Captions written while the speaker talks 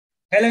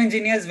Hello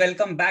engineers,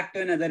 welcome back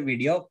to another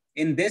video.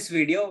 In this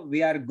video,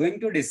 we are going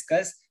to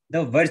discuss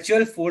the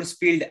virtual force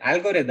field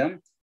algorithm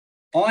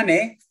on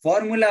a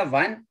Formula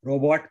One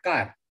robot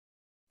car.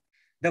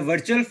 The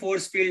virtual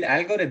force field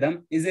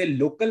algorithm is a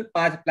local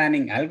path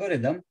planning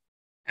algorithm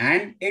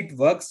and it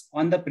works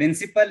on the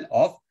principle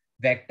of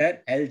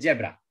vector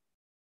algebra.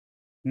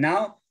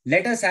 Now,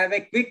 let us have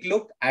a quick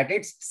look at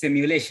its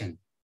simulation.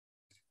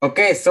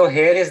 Okay, so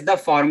here is the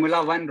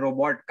Formula One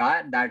robot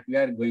car that we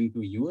are going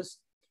to use.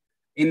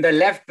 In the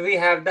left, we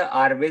have the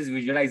RWiz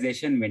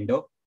visualization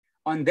window.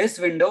 On this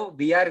window,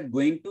 we are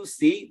going to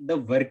see the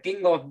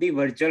working of the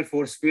virtual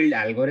force field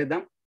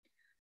algorithm.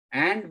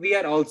 And we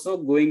are also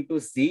going to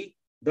see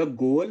the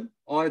goal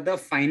or the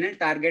final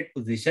target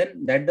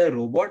position that the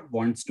robot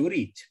wants to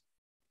reach.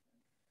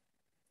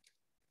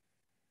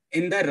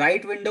 In the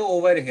right window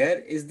over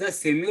here is the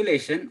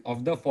simulation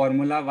of the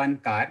Formula One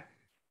car.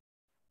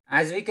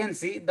 As we can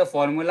see, the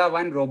Formula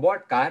One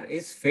robot car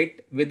is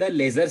fit with a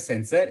laser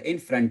sensor in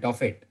front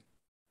of it.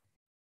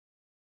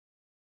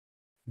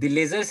 The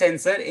laser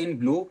sensor in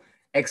blue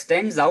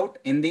extends out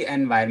in the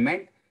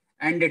environment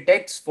and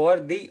detects for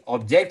the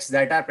objects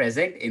that are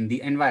present in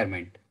the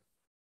environment.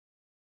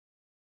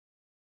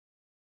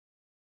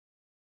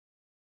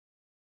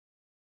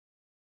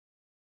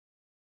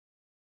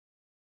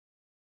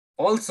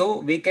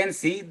 Also, we can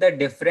see the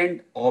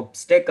different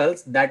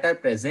obstacles that are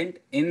present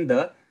in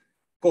the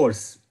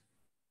course.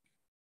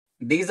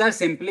 These are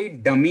simply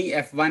dummy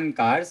F1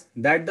 cars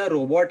that the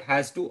robot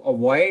has to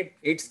avoid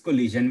its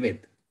collision with.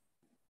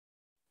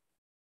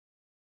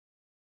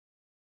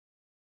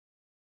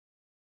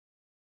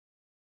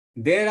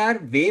 There are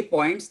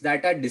waypoints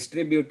that are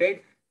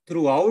distributed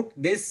throughout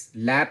this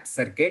lap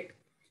circuit.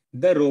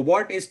 The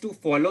robot is to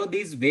follow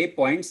these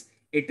waypoints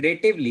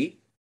iteratively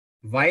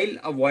while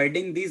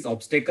avoiding these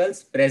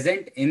obstacles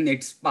present in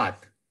its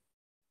path.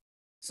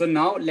 So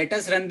now let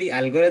us run the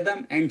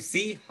algorithm and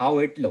see how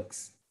it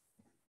looks.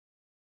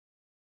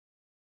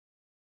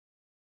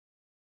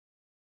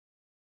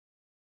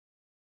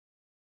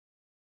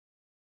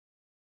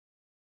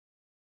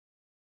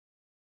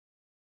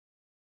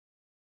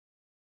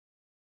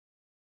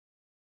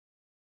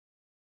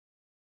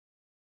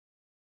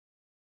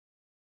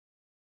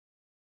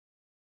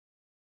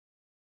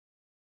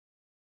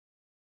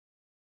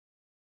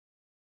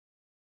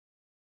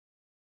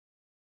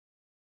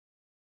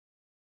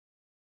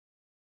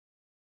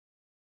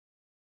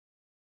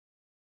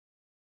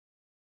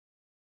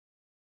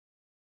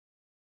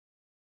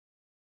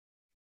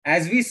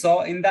 As we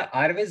saw in the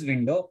RWiz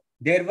window,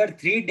 there were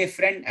three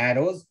different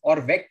arrows or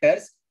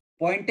vectors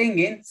pointing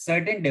in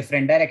certain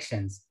different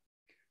directions.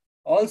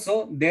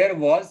 Also, there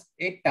was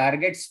a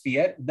target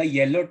sphere, the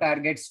yellow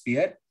target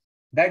sphere,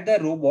 that the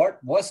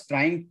robot was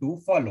trying to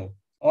follow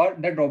or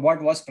the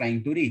robot was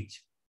trying to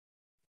reach.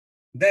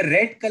 The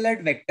red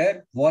colored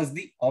vector was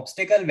the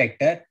obstacle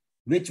vector,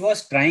 which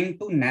was trying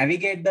to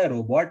navigate the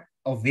robot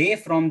away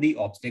from the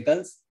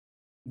obstacles.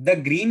 The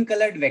green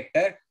colored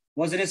vector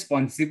was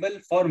responsible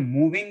for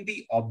moving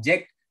the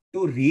object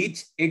to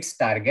reach its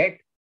target.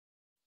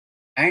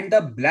 And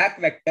the black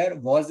vector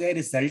was a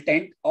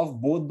resultant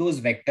of both those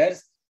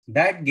vectors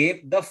that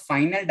gave the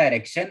final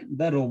direction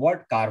the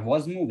robot car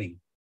was moving.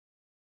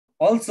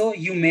 Also,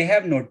 you may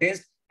have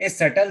noticed a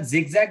subtle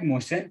zigzag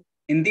motion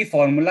in the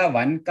Formula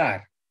One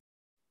car.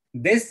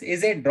 This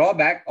is a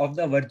drawback of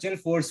the virtual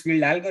force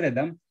field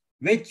algorithm,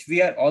 which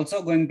we are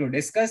also going to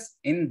discuss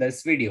in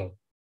this video.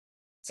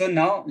 So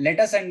now let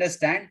us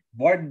understand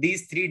what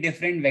these three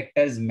different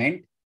vectors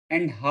meant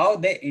and how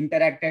they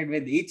interacted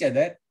with each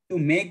other to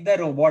make the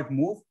robot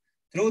move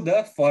through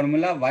the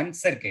Formula One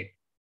circuit.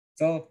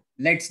 So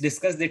let's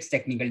discuss its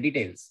technical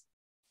details.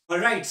 All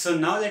right, so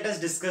now let us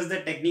discuss the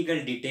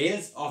technical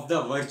details of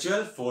the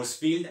virtual force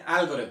field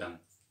algorithm.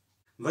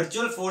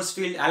 Virtual force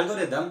field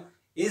algorithm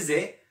is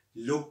a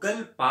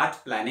local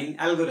path planning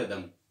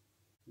algorithm.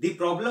 The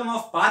problem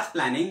of path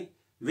planning,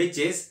 which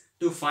is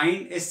to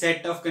find a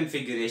set of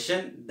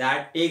configuration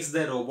that takes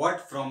the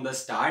robot from the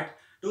start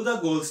to the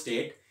goal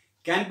state,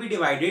 can be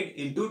divided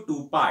into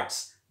two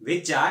parts,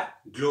 which are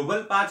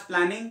global path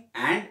planning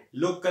and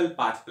local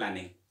path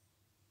planning.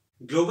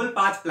 Global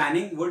path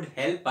planning would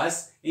help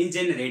us in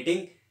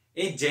generating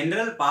a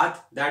general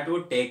path that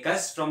would take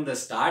us from the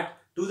start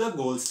to the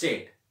goal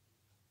state.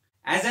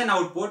 As an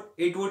output,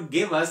 it would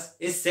give us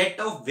a set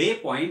of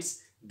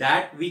waypoints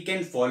that we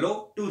can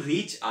follow to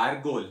reach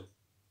our goal.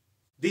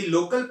 The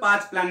local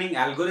path planning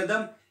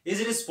algorithm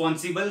is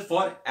responsible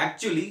for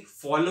actually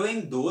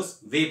following those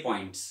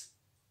waypoints.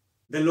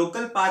 The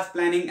local path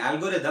planning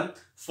algorithm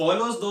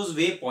follows those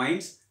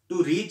waypoints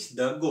to reach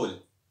the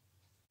goal.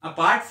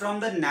 Apart from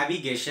the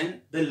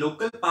navigation, the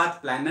local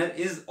path planner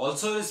is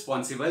also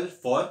responsible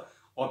for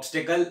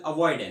obstacle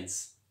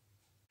avoidance.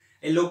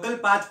 A local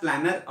path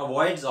planner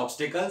avoids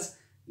obstacles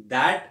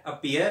that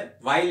appear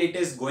while it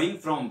is going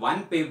from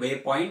one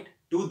waypoint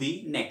to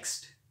the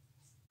next.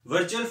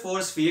 Virtual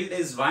force field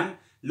is one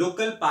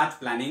local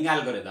path planning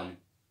algorithm.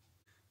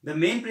 The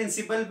main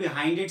principle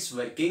behind its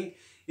working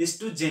is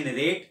to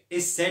generate a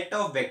set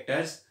of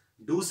vectors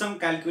do some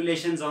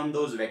calculations on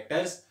those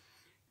vectors,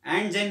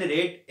 and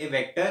generate a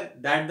vector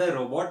that the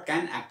robot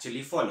can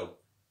actually follow.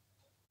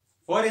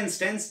 For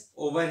instance,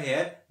 over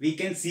here we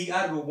can see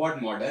our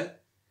robot model,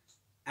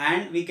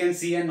 and we can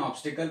see an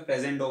obstacle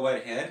present over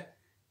here,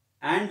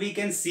 and we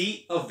can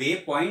see a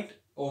waypoint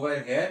over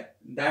here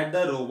that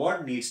the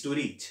robot needs to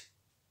reach.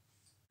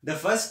 The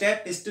first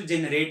step is to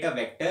generate a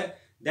vector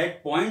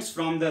that points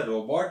from the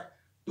robot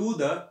to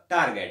the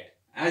target,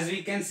 as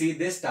we can see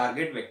this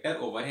target vector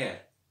over here.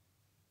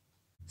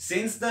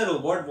 Since the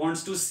robot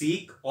wants to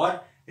seek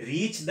or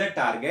reach the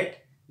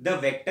target, the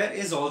vector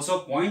is also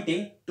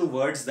pointing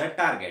towards the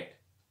target.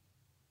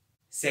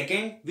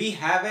 Second, we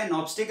have an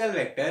obstacle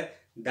vector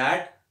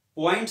that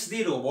points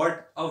the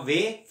robot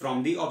away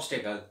from the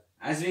obstacle,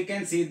 as we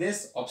can see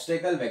this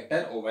obstacle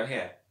vector over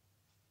here.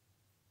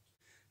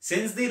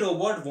 Since the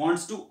robot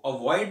wants to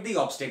avoid the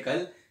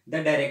obstacle,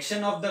 the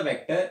direction of the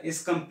vector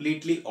is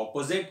completely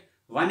opposite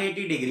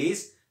 180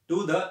 degrees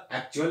to the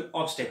actual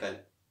obstacle.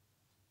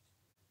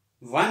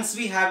 Once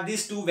we have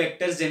these two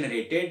vectors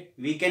generated,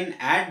 we can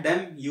add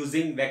them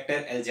using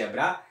vector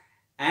algebra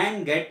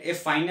and get a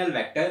final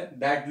vector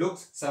that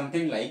looks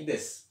something like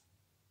this.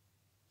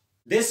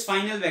 This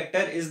final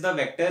vector is the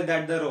vector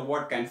that the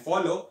robot can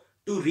follow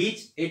to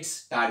reach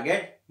its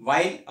target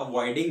while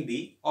avoiding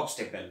the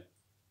obstacle.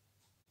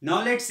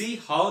 Now let's see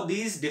how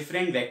these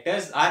different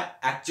vectors are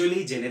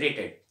actually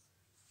generated.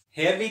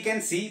 Here we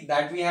can see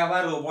that we have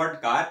a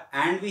robot car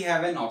and we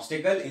have an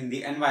obstacle in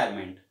the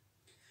environment.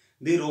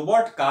 The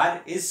robot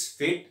car is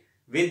fit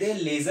with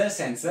a laser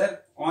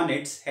sensor on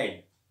its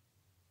head.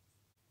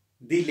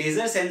 The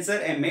laser sensor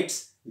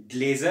emits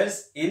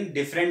lasers in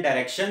different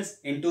directions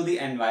into the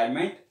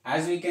environment,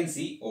 as we can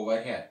see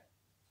over here.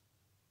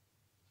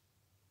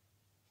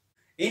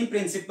 In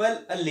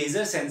principle, a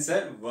laser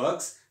sensor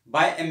works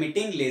by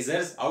emitting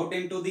lasers out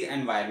into the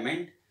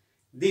environment.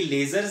 The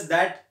lasers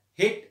that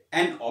hit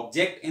an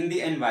object in the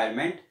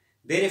environment,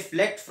 they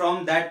reflect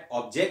from that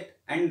object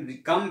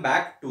and come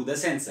back to the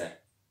sensor.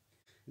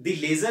 The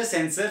laser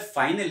sensor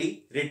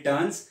finally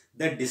returns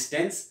the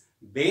distance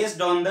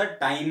based on the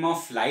time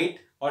of flight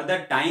or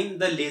the time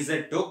the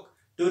laser took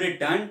to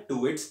return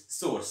to its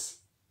source.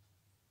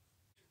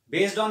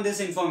 Based on this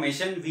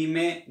information, we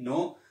may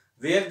know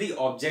where the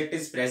object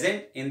is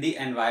present in the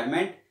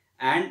environment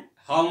and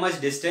how much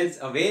distance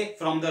away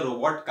from the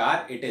robot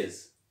car it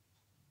is.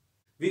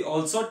 We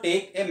also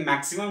take a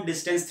maximum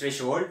distance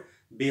threshold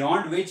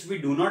beyond which we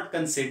do not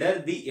consider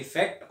the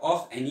effect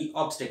of any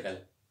obstacle.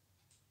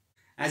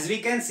 As we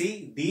can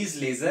see,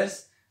 these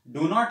lasers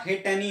do not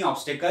hit any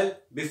obstacle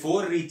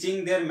before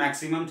reaching their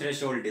maximum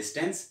threshold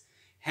distance.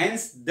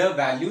 Hence, the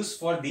values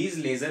for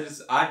these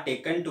lasers are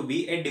taken to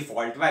be a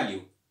default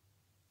value.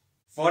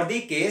 For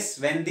the case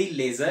when the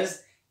lasers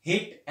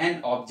hit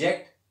an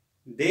object,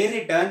 they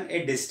return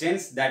a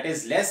distance that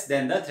is less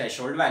than the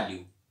threshold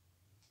value.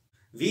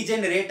 We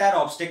generate our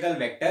obstacle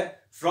vector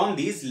from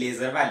these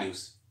laser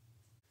values.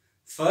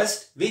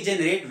 First, we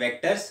generate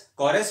vectors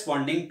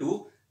corresponding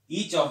to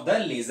each of the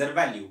laser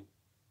value.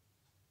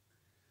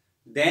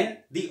 Then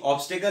the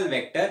obstacle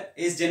vector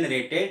is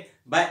generated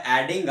by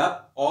adding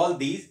up all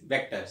these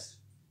vectors.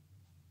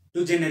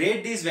 To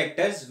generate these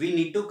vectors, we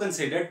need to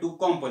consider two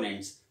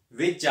components,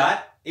 which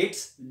are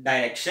its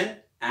direction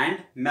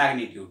and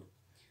magnitude.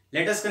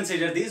 Let us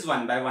consider these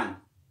one by one.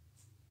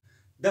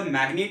 The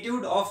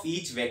magnitude of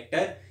each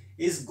vector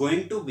is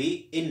going to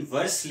be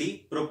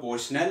inversely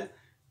proportional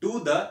to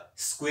the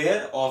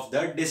square of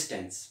the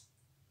distance.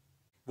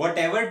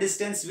 Whatever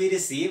distance we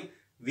receive,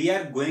 we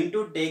are going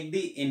to take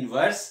the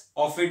inverse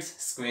of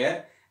its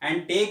square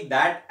and take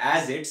that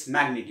as its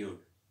magnitude.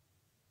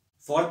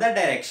 For the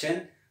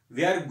direction,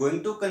 we are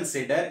going to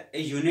consider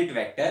a unit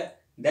vector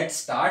that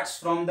starts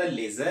from the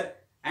laser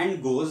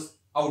and goes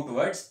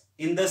outwards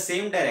in the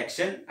same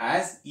direction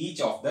as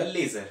each of the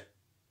laser.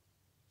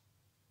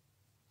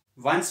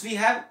 Once we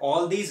have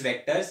all these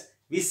vectors,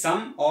 we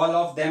sum all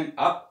of them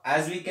up,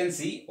 as we can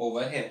see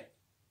over here.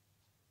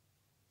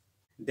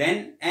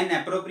 Then an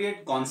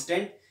appropriate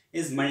constant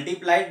is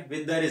multiplied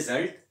with the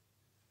result.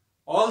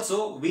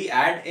 Also, we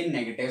add a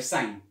negative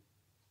sign.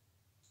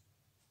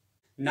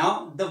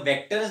 Now, the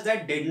vectors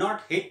that did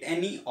not hit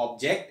any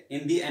object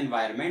in the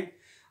environment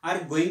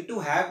are going to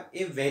have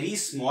a very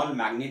small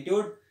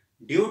magnitude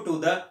due to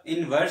the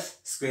inverse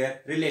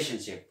square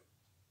relationship.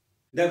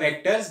 The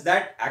vectors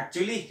that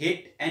actually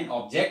hit an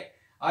object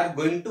are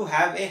going to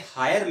have a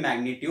higher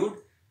magnitude,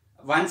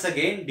 once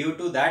again due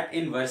to that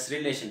inverse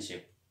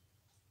relationship.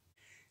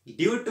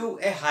 Due to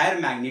a higher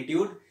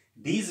magnitude,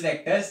 these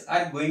vectors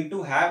are going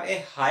to have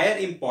a higher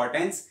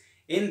importance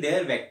in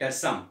their vector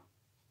sum.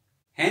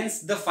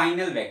 Hence, the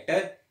final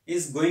vector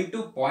is going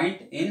to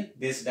point in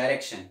this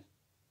direction.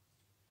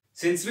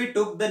 Since we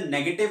took the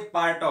negative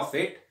part of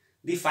it,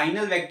 the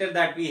final vector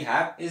that we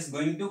have is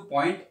going to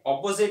point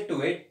opposite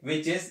to it,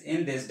 which is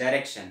in this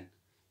direction,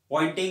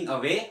 pointing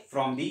away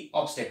from the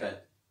obstacle.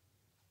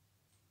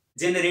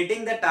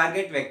 Generating the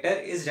target vector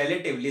is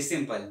relatively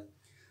simple.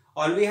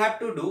 All we have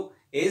to do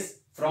is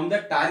from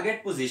the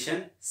target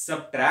position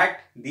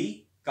subtract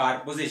the car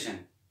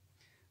position.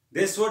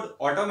 This would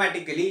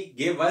automatically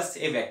give us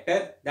a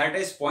vector that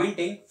is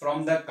pointing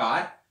from the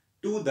car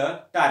to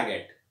the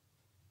target.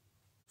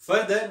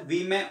 Further,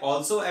 we may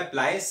also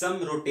apply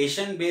some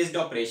rotation based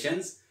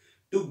operations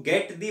to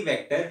get the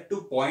vector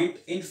to point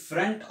in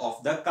front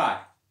of the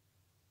car.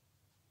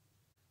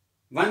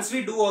 Once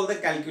we do all the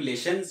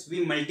calculations,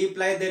 we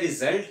multiply the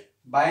result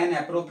by an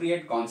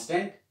appropriate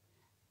constant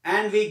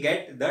and we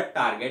get the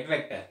target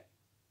vector.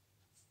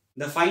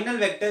 The final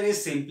vector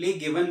is simply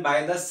given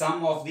by the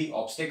sum of the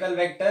obstacle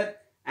vector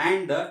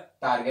and the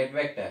target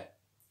vector.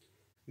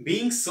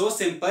 Being so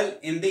simple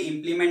in the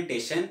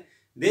implementation,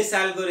 this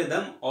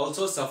algorithm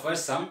also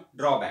suffers some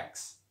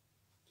drawbacks.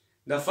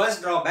 The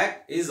first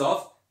drawback is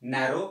of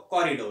narrow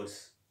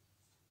corridors.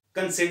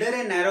 Consider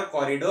a narrow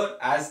corridor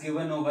as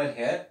given over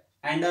here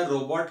and a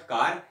robot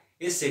car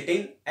is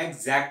sitting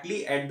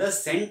exactly at the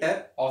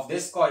center of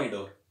this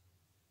corridor.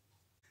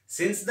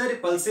 Since the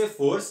repulsive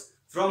force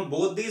from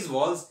both these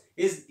walls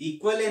is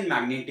equal in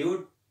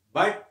magnitude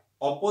but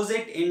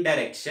opposite in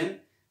direction,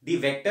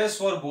 the vectors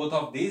for both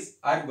of these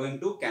are going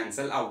to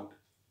cancel out.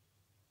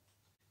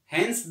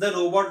 Hence, the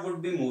robot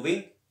would be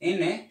moving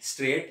in a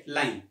straight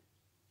line.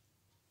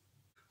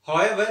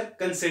 However,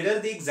 consider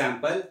the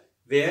example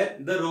where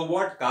the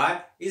robot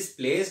car is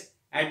placed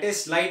at a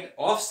slight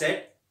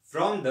offset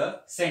from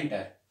the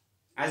center,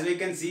 as we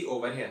can see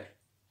over here.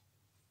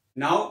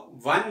 Now,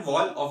 one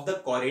wall of the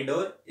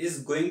corridor is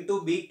going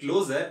to be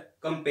closer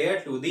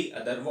compared to the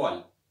other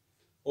wall.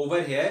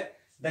 Over here,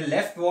 the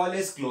left wall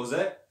is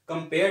closer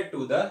compared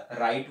to the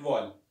right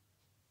wall.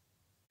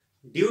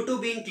 Due to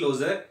being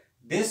closer,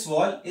 this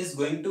wall is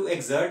going to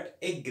exert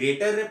a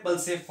greater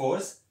repulsive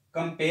force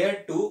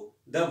compared to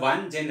the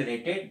one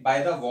generated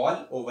by the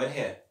wall over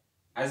here,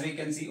 as we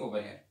can see over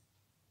here.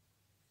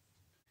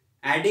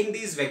 Adding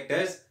these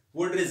vectors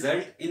would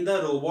result in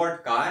the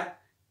robot car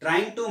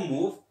trying to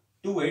move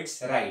to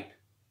its right.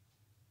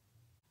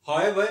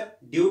 However,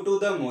 due to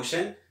the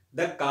motion,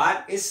 the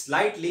car is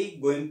slightly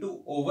going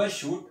to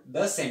overshoot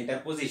the center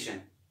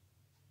position.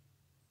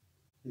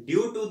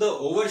 Due to the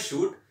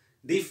overshoot,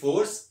 the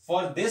force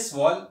for this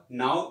wall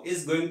now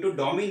is going to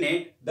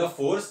dominate the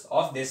force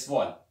of this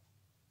wall.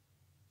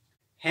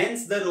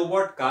 Hence, the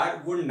robot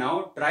car would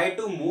now try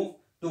to move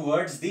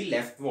towards the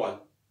left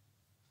wall.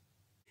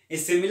 A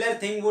similar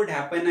thing would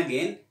happen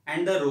again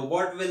and the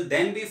robot will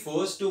then be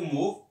forced to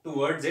move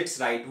towards its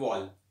right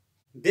wall.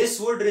 This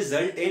would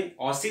result in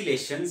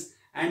oscillations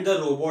and the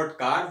robot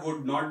car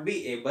would not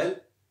be able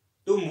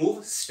to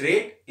move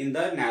straight in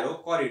the narrow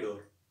corridor.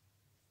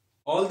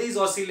 All these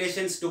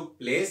oscillations took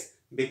place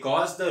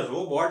because the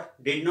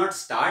robot did not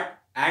start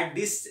at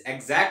this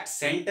exact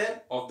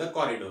center of the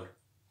corridor.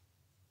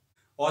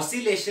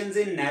 Oscillations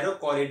in narrow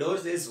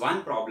corridors is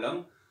one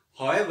problem.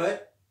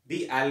 However,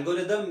 the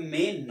algorithm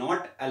may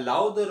not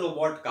allow the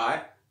robot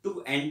car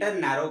to enter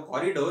narrow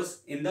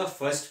corridors in the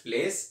first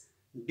place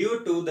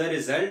due to the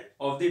result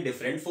of the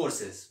different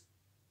forces.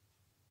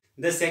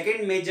 The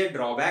second major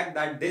drawback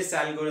that this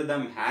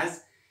algorithm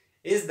has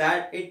is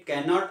that it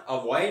cannot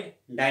avoid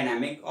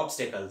dynamic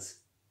obstacles.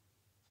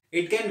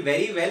 It can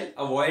very well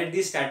avoid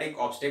the static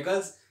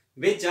obstacles,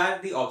 which are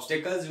the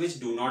obstacles which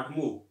do not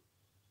move.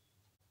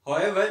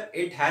 However,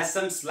 it has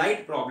some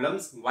slight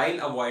problems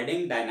while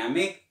avoiding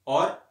dynamic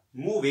or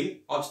moving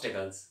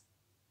obstacles.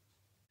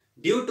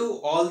 Due to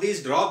all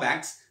these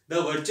drawbacks,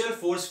 the virtual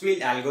force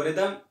field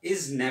algorithm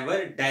is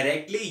never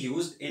directly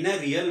used in a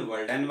real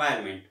world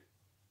environment.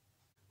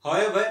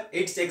 However,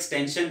 its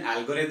extension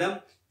algorithm,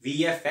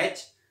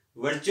 VFH,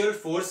 virtual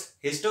force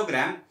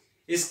histogram,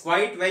 is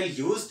quite well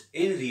used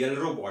in real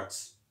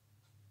robots.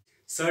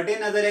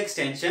 Certain other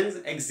extensions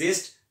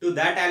exist to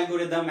that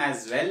algorithm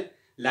as well,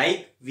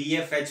 like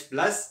VFH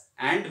plus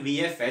and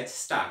VFH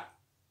star.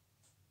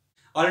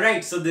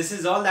 Alright, so this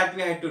is all that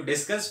we had to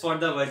discuss for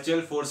the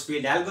virtual force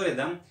field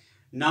algorithm.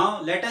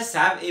 Now let us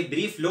have a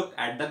brief look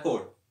at the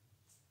code.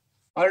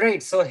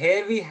 Alright, so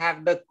here we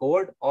have the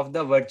code of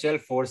the virtual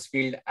force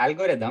field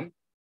algorithm.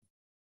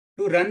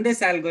 To run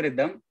this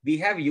algorithm, we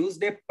have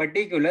used a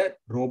particular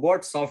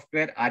robot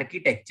software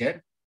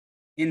architecture.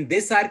 In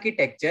this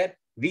architecture,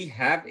 we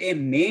have a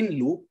main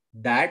loop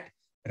that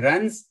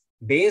runs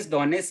based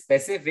on a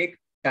specific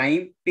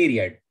time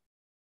period.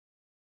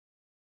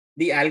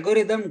 The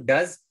algorithm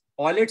does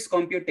all its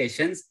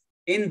computations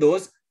in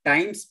those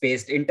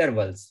time-spaced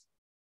intervals.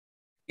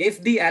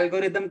 If the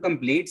algorithm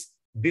completes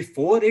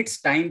before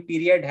its time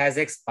period has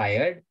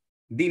expired,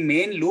 the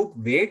main loop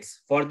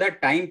waits for the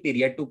time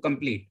period to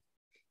complete.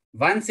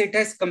 Once it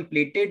has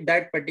completed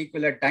that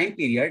particular time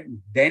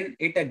period, then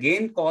it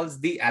again calls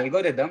the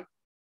algorithm.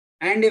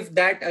 And if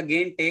that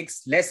again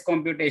takes less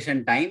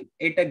computation time,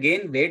 it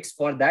again waits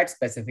for that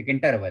specific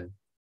interval.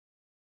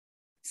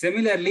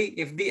 Similarly,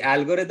 if the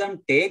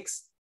algorithm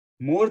takes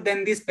more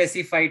than the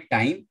specified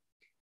time,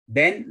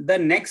 then the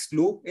next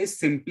loop is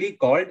simply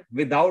called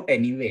without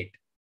any wait.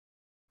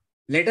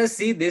 Let us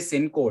see this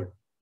in code.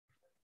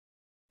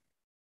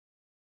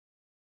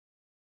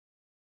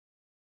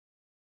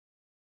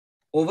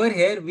 Over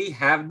here, we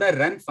have the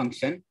run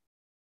function,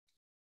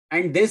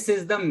 and this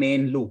is the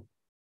main loop.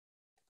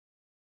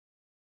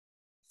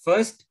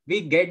 First,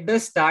 we get the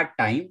start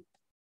time.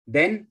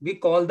 Then we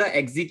call the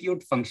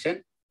execute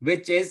function,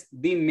 which is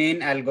the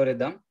main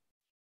algorithm.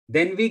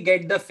 Then we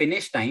get the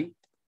finish time.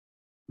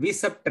 We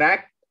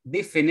subtract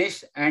the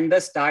finish and the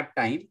start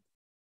time.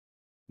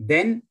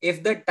 Then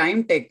if the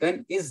time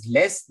taken is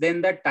less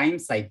than the time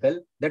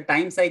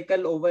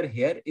cycle over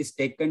here is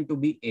taken to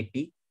be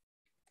 80.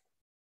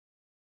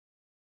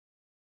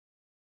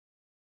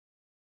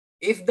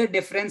 If the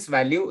difference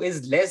value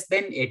is less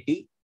than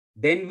 80,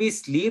 then we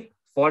sleep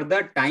for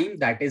the time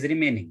that is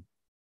remaining.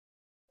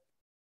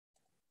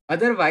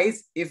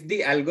 Otherwise, if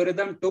the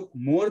algorithm took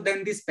more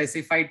than the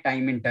specified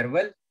time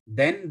interval,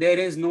 then there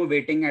is no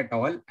waiting at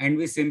all and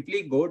we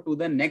simply go to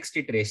the next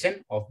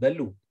iteration of the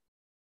loop.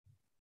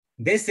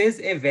 This is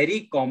a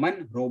very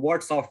common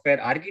robot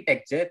software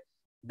architecture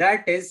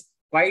that is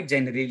quite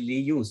generally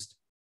used.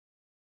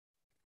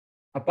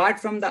 Apart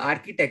from the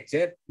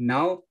architecture,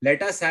 now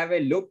let us have a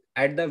look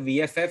at the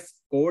VFF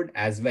code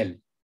as well.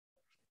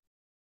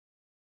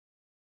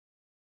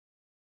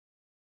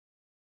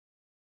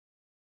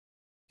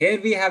 Here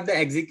we have the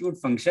execute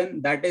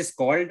function that is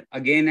called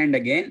again and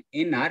again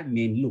in our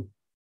main loop.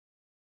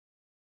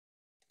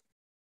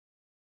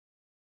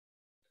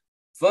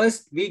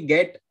 First, we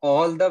get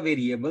all the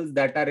variables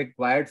that are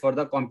required for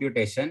the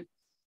computation,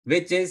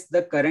 which is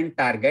the current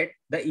target,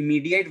 the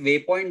immediate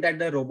waypoint that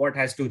the robot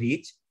has to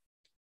reach,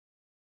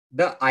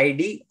 the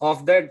ID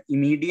of the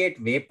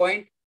immediate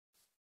waypoint,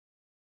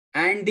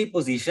 and the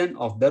position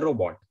of the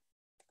robot.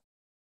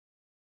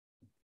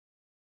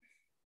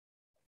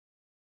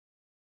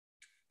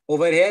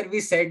 Over here, we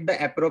set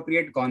the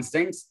appropriate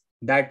constants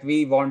that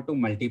we want to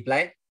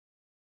multiply.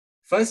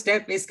 First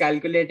step is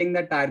calculating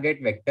the target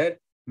vector,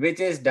 which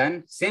is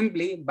done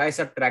simply by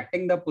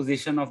subtracting the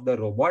position of the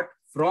robot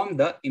from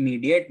the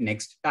immediate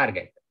next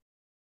target.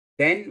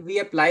 Then we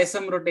apply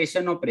some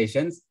rotation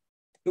operations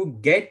to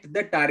get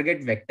the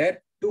target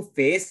vector to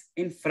face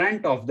in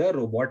front of the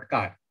robot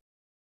car.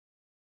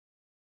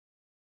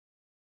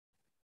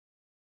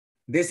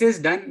 This is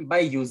done by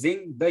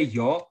using the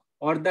yaw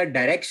or the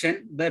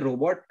direction the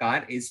robot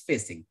car is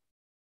facing.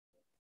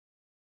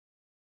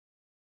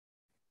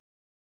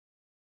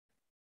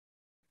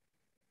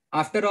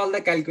 After all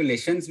the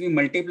calculations, we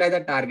multiply the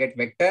target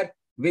vector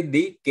with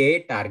the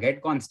k target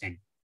constant.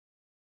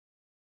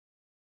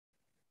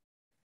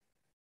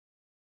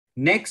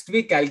 Next,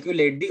 we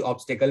calculate the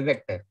obstacle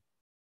vector.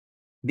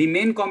 The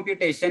main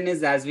computation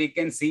is, as we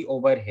can see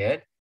over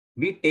here,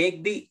 we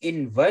take the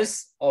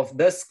inverse of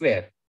the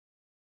square.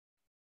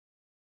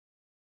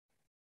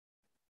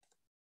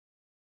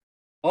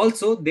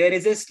 Also, there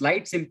is a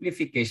slight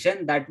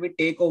simplification that we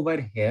take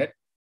over here.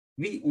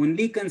 We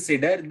only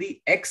consider the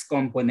x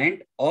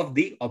component of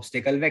the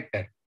obstacle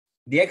vector.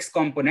 The x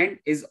component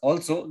is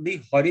also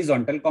the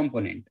horizontal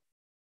component.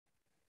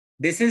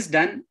 This is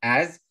done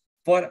as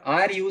for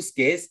our use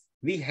case,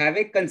 we have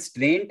a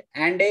constraint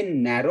and a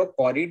narrow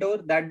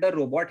corridor that the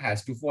robot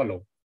has to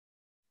follow.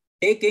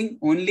 Taking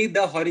only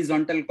the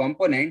horizontal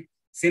component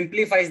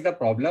simplifies the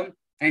problem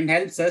and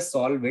helps us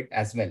solve it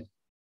as well.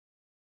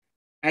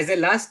 As a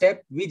last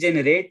step, we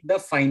generate the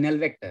final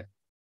vector.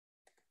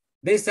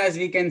 This, as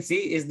we can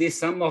see, is the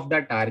sum of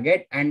the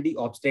target and the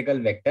obstacle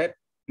vector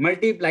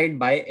multiplied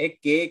by a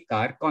k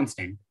car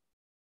constant.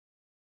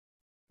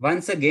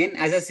 Once again,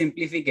 as a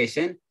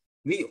simplification,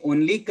 we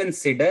only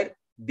consider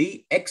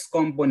the x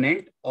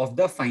component of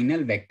the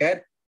final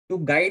vector to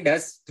guide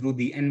us through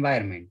the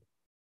environment.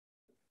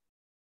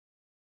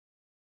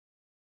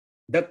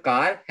 The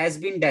car has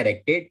been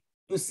directed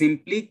to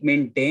simply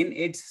maintain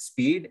its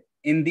speed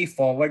in the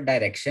forward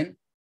direction.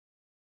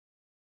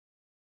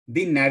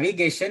 The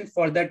navigation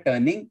for the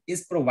turning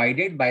is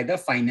provided by the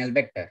final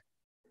vector,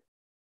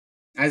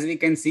 as we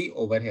can see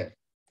over here.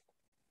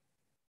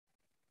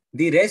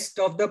 The rest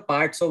of the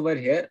parts over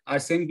here are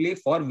simply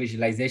for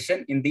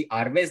visualization in the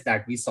RVs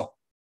that we saw.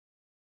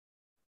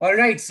 All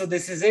right, so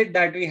this is it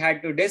that we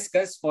had to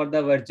discuss for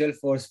the virtual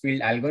force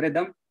field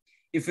algorithm.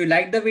 If you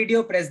like the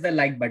video, press the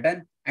like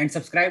button and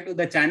subscribe to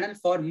the channel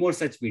for more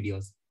such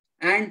videos.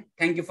 And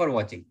thank you for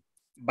watching.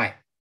 Bye.